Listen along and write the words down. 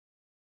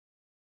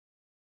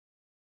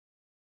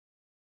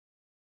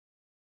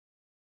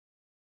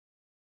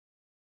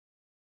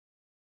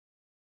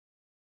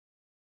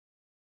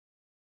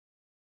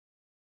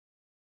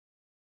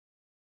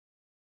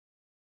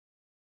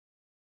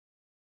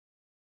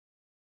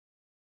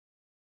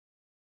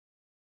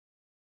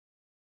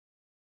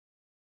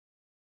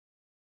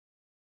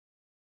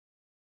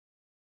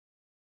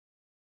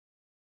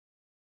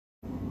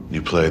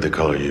You play the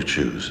color you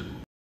choose.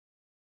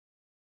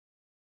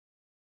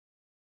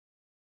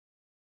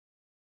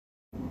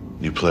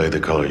 You play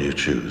the color you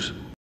choose.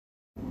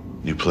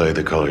 You play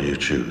the color you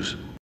choose.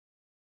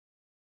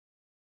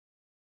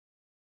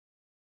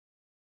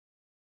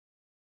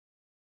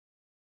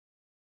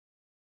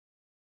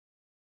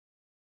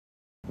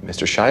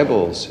 Mr.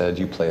 Scheibel said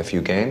you play a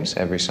few games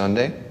every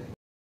Sunday.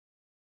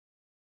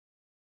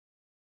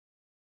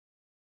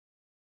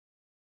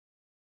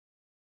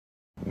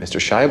 Mr.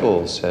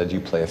 Scheibel said you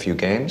play a few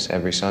games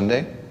every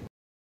Sunday.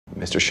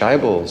 Mr.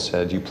 Scheibel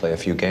said you play a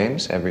few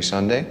games every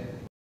Sunday.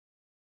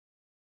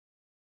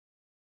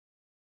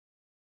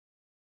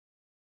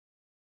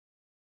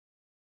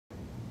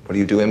 What do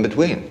you do in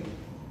between?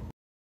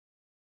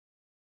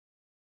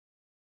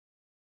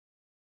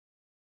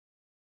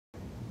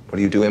 What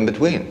do you do in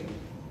between?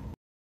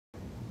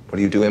 What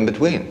do you do in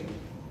between?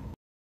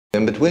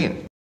 In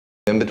between.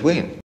 In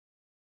between.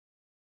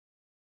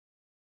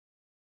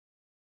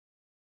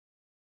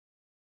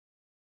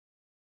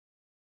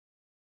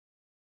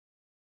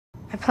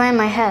 I play in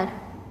my head.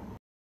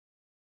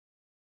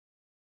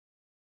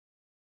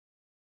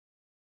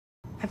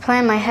 I play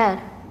in my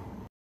head.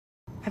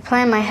 I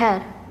play in my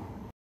head.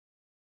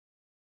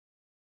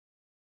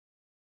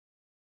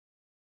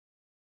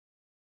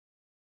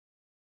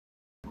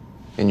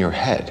 In your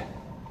head.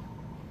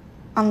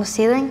 On the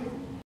ceiling?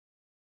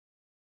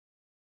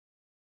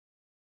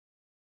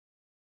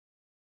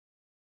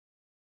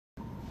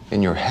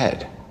 In your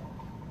head.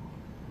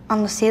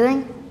 On the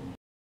ceiling?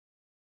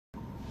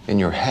 In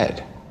your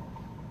head.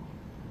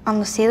 On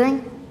the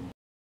ceiling?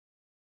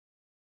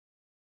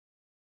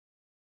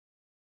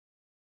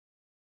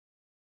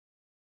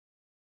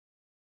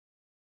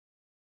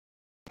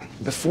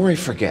 Before I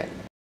forget,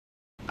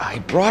 I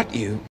brought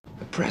you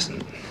a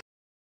present.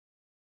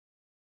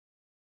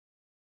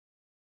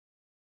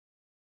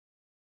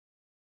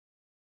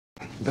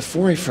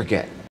 Before I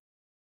forget,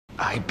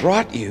 I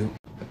brought you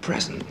a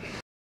present.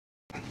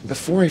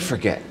 Before I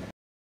forget,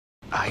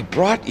 I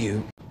brought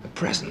you a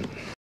present.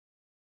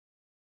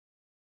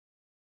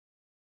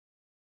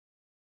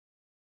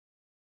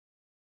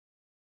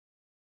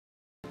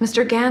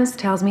 Mr. Gans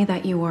tells me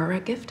that you are a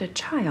gifted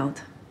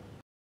child.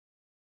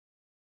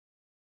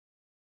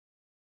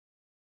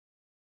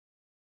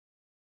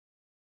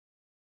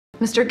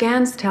 Mr.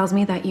 Gans tells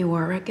me that you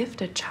are a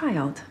gifted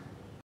child.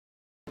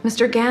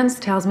 Mr. Gans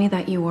tells me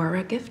that you are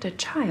a gifted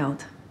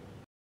child.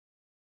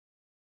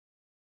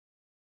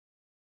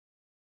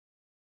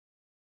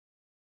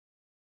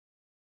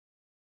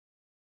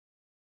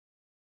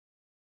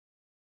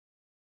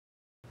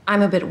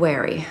 I'm a bit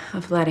wary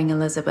of letting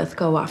Elizabeth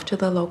go off to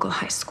the local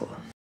high school.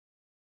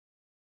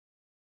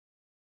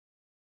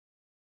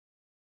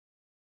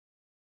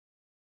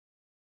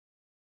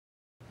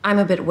 I'm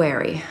a bit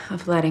wary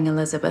of letting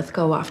Elizabeth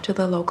go off to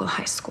the local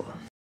high school.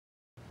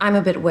 I'm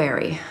a bit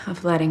wary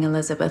of letting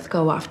Elizabeth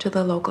go off to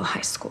the local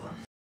high school.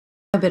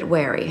 A bit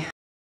wary,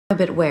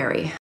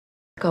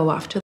 go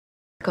off to.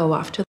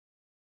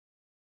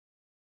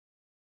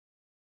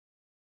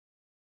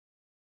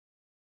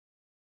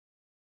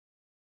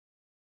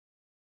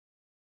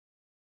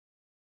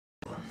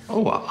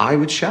 Oh, I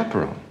would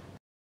chaperone.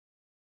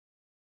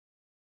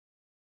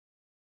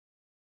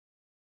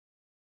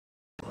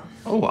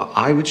 Oh,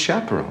 I would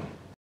chaperone.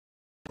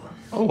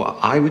 Oh,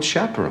 I would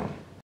chaperone.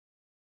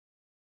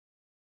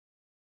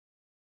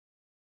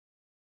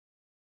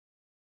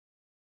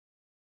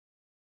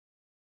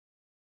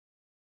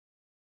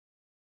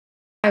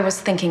 I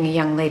was thinking a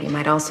young lady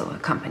might also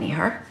accompany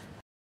her.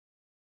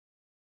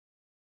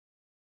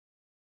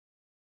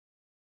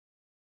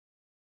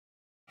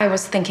 I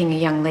was thinking a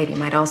young lady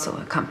might also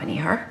accompany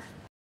her.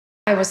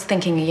 I was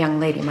thinking a young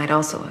lady might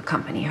also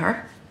accompany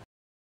her.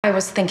 I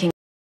was thinking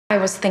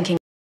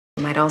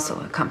might also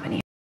accompany.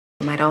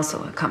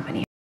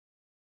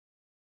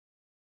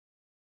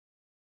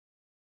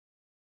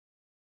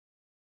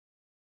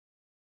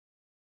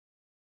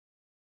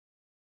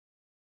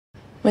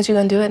 What you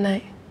gonna do at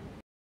night?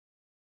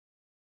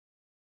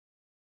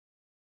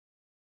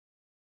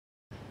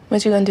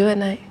 What you gonna do at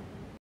night?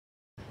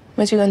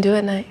 What you gonna do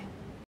at night?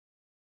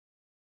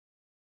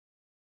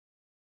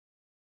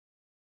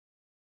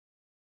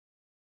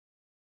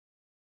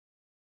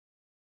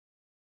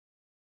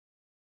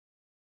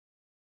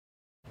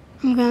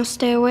 I'm gonna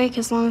stay awake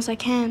as long as I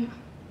can,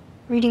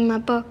 reading my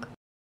book.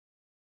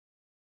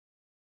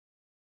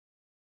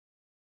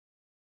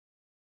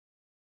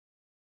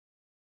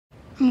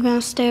 I'm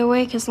gonna stay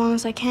awake as long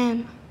as I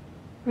can,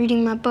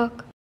 reading my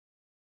book.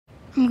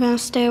 I'm gonna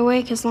stay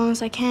awake as long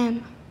as I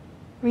can,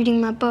 reading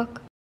my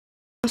book.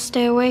 I'll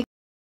stay awake,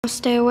 I'll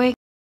stay awake.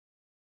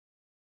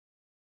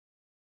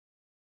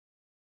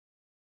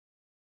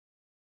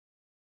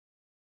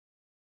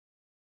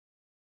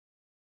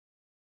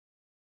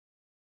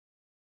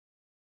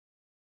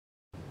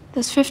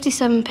 There's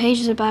 57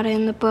 pages about it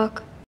in the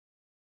book.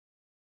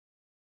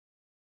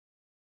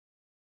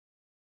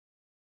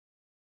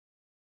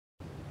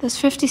 There's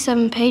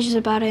 57 pages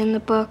about it in the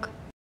book.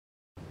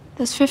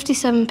 There's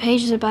 57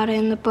 pages about it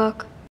in the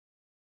book.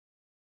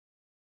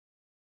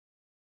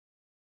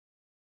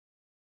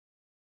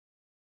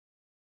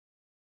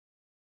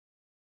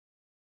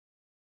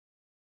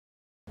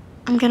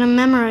 I'm gonna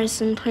memorize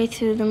and play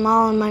through them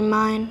all in my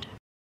mind.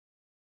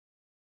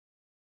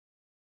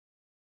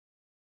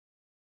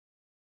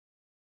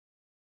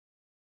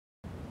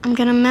 I'm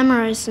gonna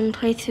memorize and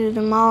play through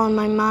them all in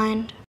my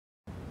mind.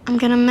 I'm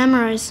gonna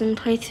memorize and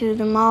play through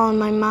them all in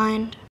my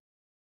mind.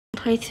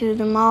 Play through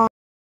them all,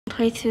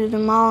 play through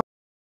them all.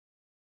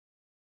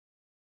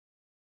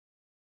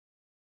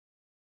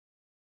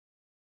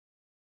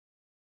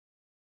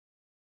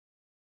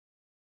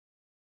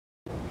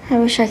 I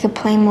wish I could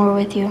play more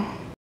with you.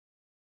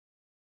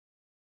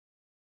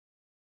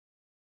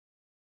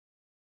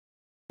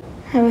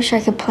 I wish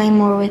I could play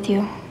more with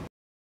you.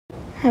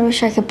 I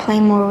wish I could play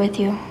more with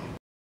you.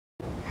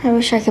 I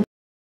wish I could.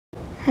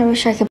 I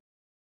wish I could.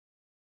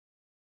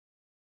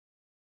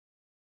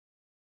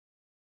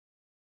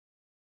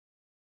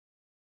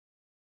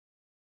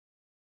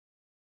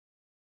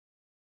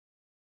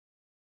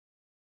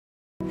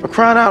 For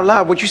crying out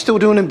loud, what you still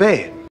doing in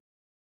bed?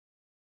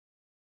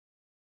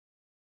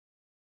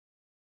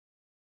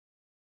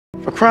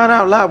 For crying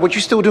out loud, what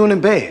you still doing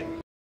in bed?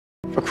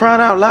 For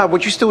crying out loud,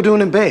 what you still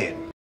doing in bed?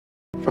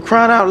 For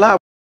crying out loud,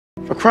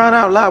 for crying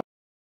out loud.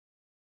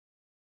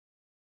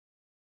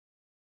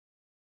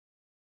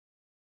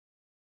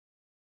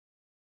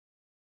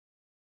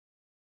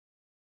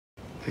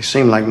 They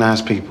seem like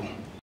nice people.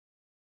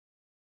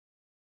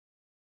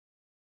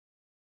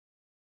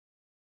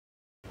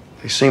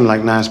 They seem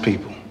like nice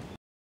people.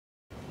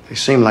 They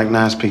seem like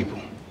nice people.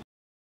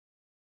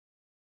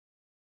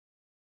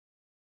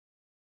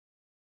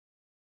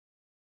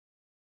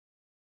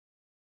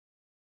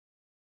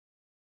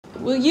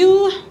 Will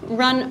you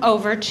run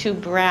over to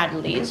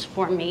Bradley's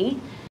for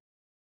me?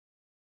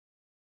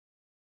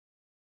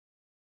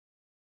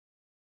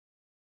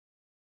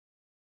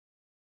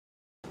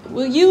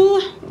 Will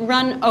you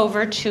run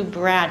over to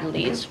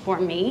Bradley's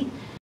for me?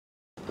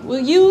 Will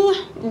you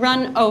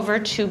run over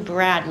to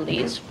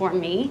Bradley's for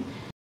me?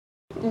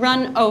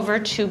 Run over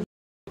to.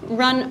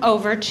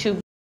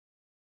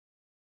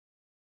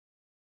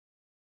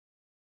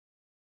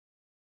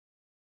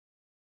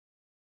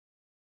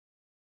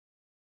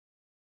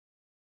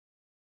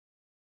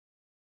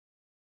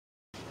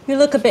 You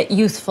look a bit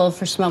youthful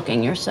for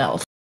smoking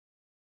yourself.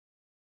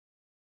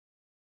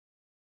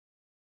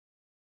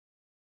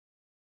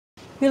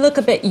 You look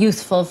a bit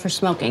youthful for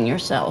smoking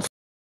yourself.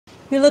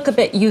 You look a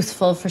bit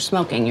youthful for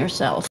smoking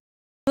yourself.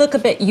 Look a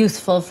bit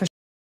youthful for.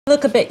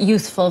 Look a bit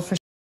youthful for.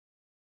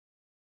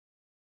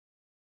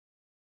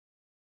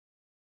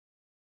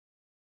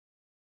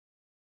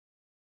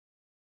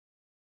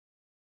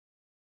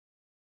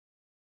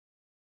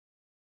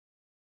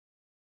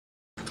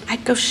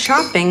 I'd go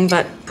shopping,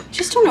 but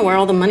just don't know where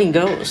all the money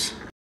goes.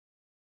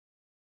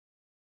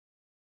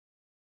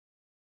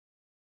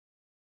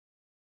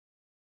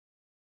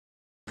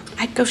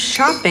 I'd go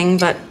shopping,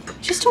 but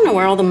just don't know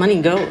where all the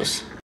money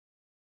goes.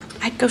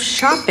 I'd go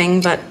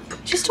shopping, but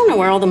just don't know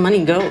where all the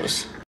money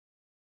goes.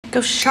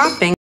 Go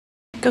shopping,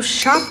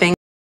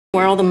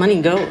 where all the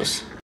money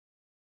goes.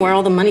 Where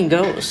all the money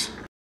goes.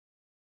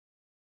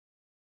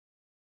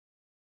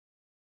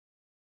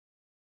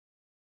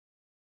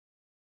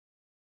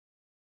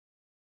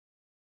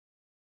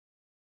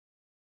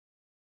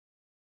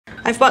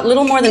 I've bought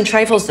little more than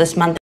trifles this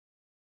month.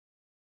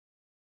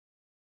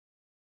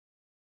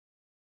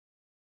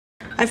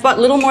 I've bought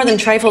little more than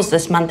trifles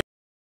this month.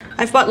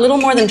 I've bought little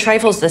more than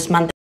trifles this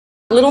month.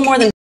 Little more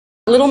than.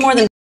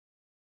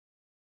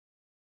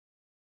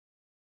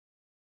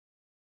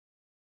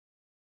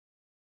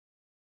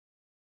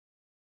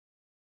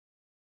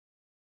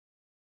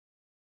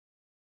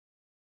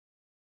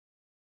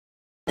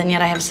 And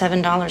yet I have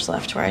 $7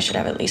 left where I should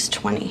have at least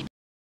 20.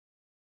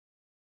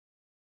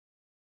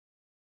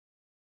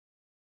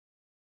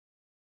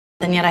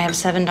 Then yet I have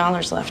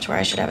 $7 left where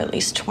I should have at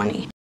least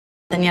 20.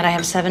 Then yet I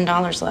have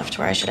 $7 left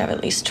where I should have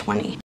at least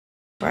 20.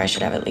 Where I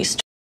should have at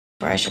least.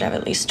 Where I should have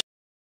at least.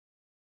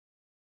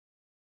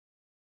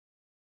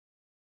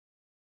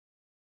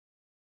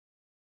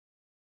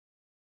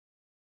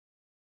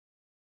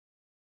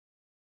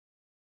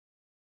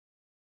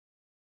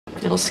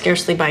 It'll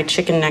scarcely buy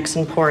chicken necks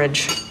and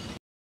porridge.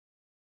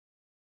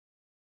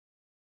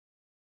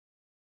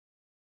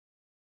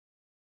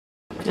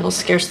 It'll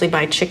scarcely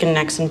buy chicken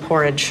necks and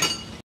porridge.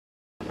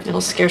 It'll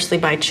scarcely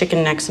buy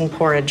chicken necks and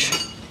porridge.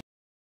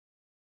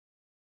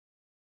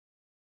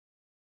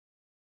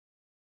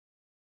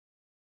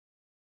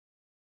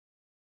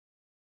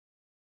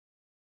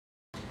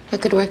 I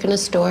could work in a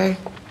store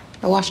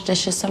or wash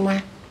dishes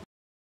somewhere.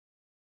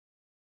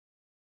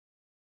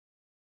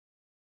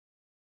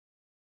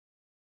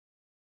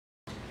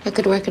 I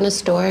could work in a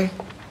store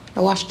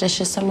or wash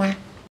dishes somewhere.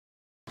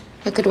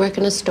 I could work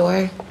in a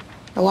store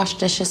or wash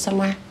dishes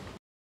somewhere.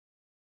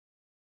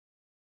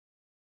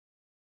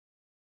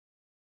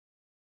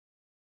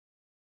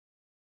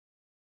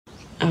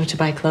 Oh, to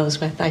buy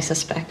clothes with, I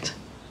suspect.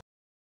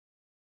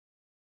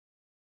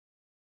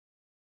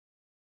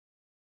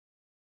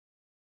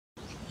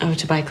 Oh,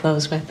 to buy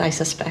clothes with, I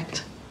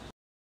suspect.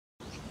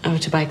 Oh,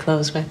 to buy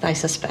clothes with, I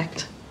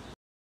suspect.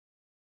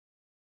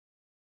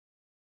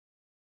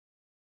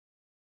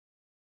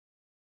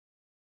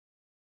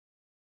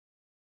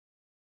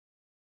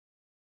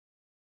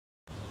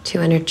 to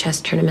enter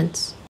chess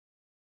tournaments,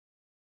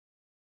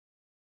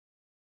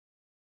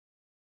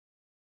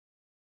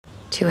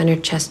 to enter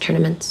chess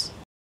tournaments,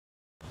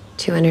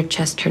 to enter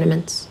chess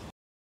tournaments.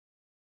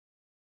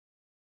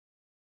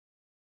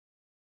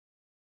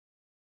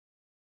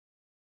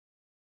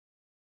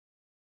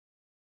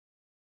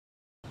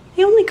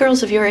 The only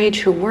girls of your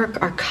age who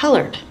work are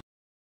colored.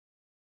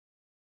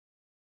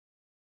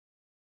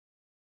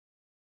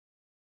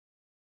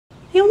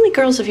 The only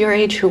girls of your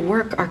age who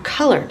work are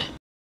colored.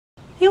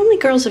 The only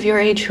girls of your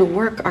age who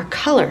work are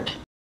colored.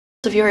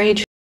 Of your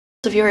age.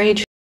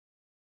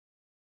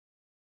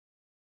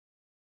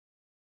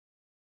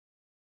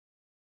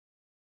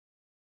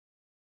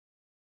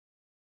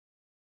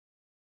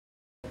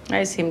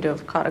 I seem to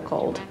have caught a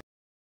cold.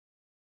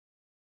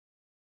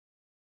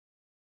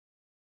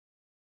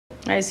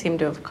 I seem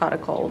to have caught a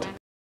cold.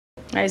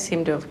 I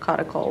seem to have caught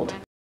a cold.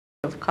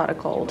 Have caught a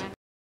cold.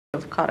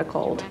 Have caught a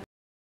cold.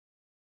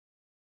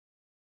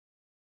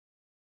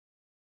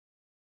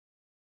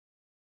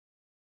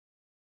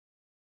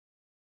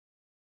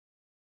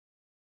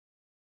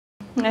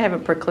 I have a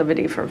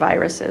proclivity for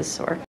viruses,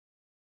 or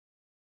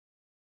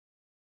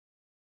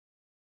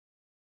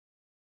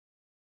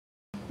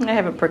I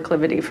have a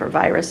proclivity for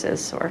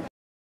viruses, or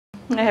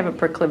I have a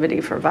proclivity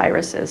for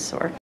viruses,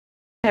 or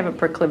I have a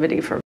proclivity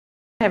for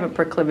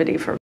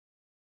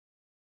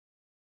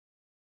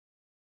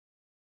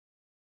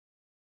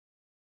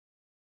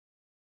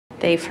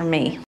they for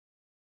me.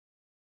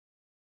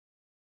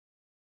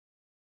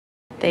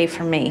 They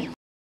for me.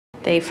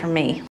 They for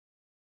me.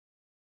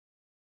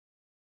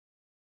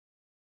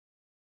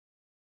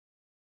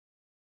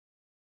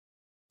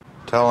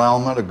 Tell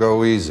Alma to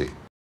go easy.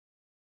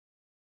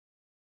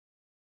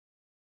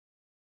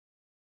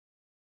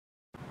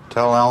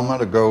 Tell Alma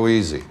to go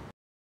easy.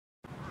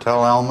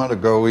 Tell Alma to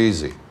go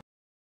easy.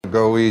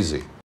 Go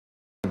easy.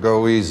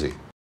 Go easy.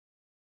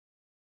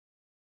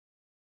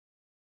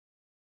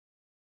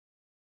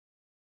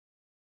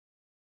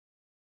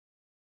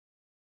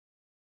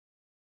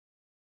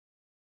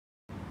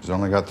 He's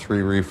only got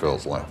 3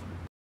 refills left.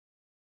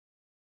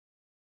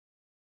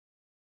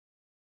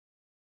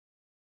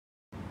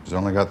 He's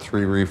only got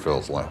 3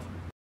 refills left.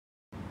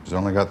 He's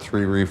only got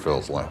 3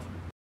 refills left.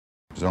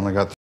 He's only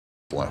got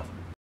 3 left.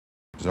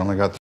 He's only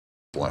got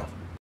 3 left.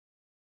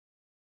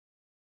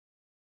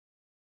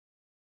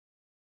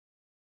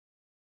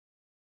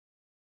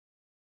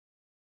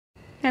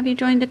 Have you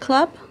joined a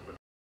club?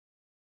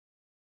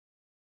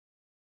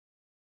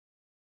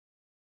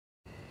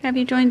 Have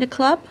you joined a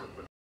club?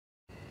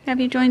 Have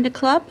you joined a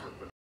club?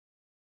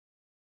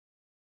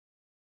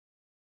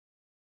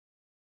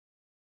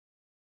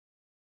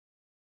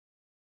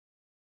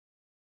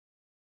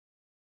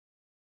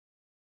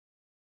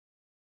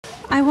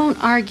 I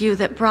won't argue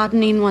that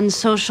broadening one's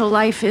social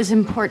life is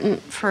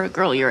important for a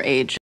girl your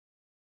age.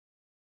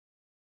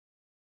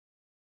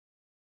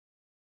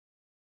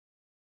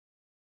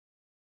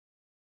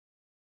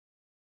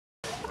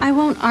 I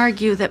won't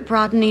argue that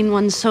broadening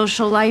one's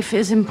social life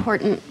is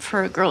important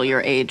for a girl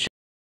your age.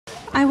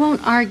 I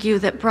won't argue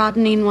that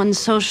broadening one's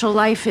social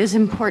life is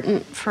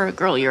important for a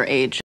girl your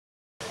age.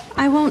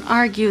 I won't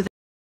argue that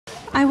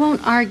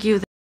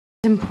it's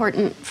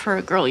important for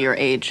a girl your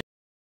age.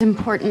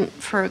 Important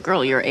for a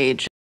girl your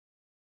age.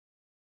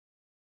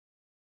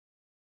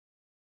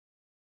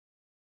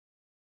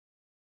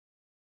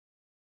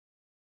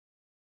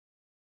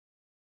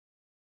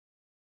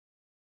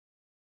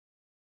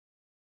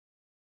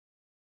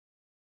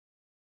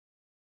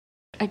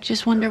 I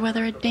just wonder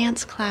whether a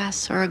dance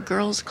class or a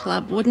girls'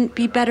 club wouldn't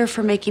be better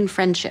for making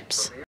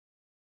friendships.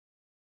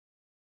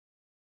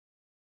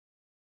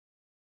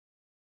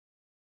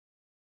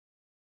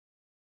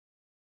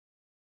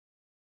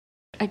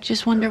 I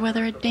just wonder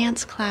whether a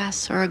dance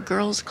class or a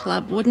girls'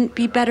 club wouldn't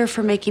be better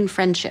for making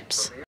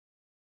friendships.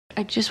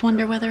 I just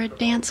wonder whether a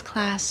dance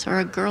class or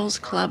a girls'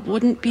 club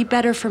wouldn't be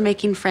better for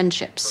making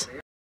friendships.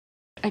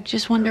 I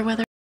just wonder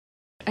whether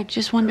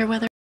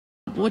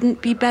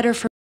wouldn't be better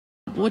for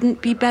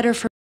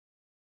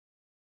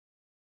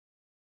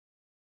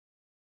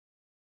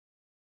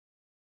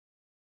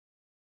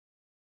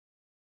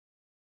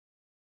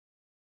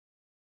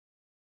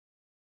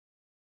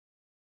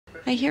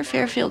I hear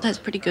Fairfield has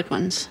pretty good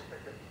ones.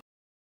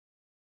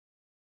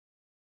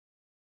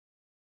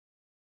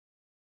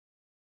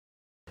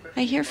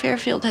 I hear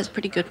Fairfield has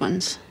pretty good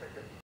ones.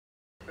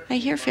 I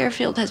hear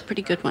Fairfield has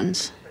pretty good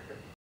ones.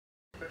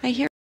 I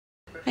hear.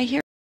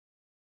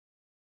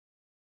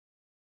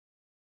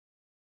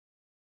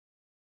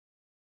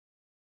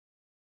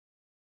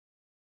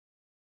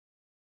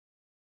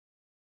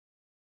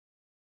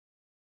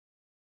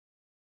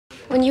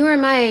 When you were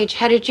my age,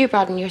 how did you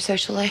broaden your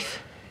social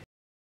life?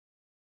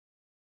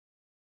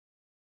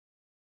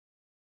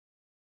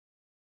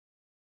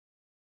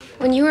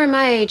 When you were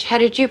my age, how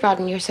did you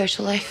broaden your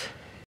social life?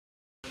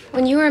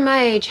 When you were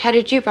my age, how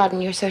did you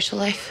broaden your social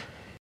life?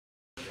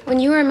 When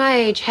you were my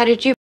age, how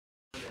did you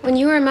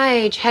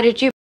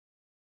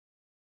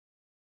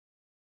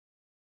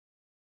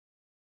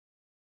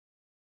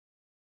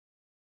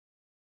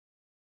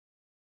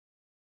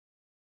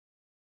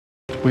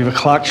We have a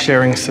clock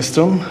sharing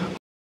system.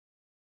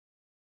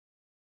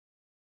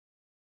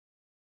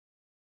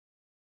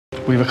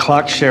 We have a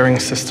clock sharing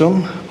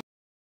system.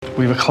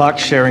 We have a clock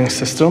sharing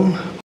system.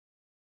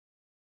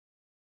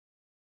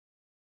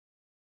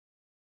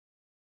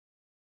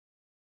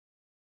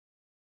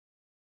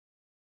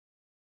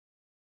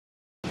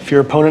 If your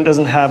opponent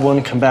doesn't have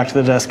one, come back to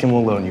the desk and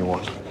we'll loan you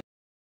one.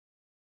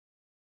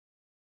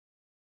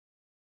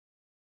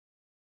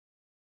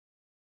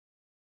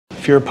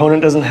 If your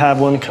opponent doesn't have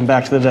one, come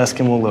back to the desk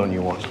and we'll loan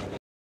you one.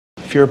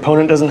 If your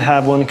opponent doesn't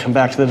have one, come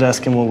back to the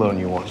desk and we'll loan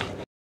you one.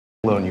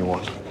 Loan you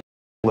one.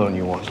 Loan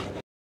you one.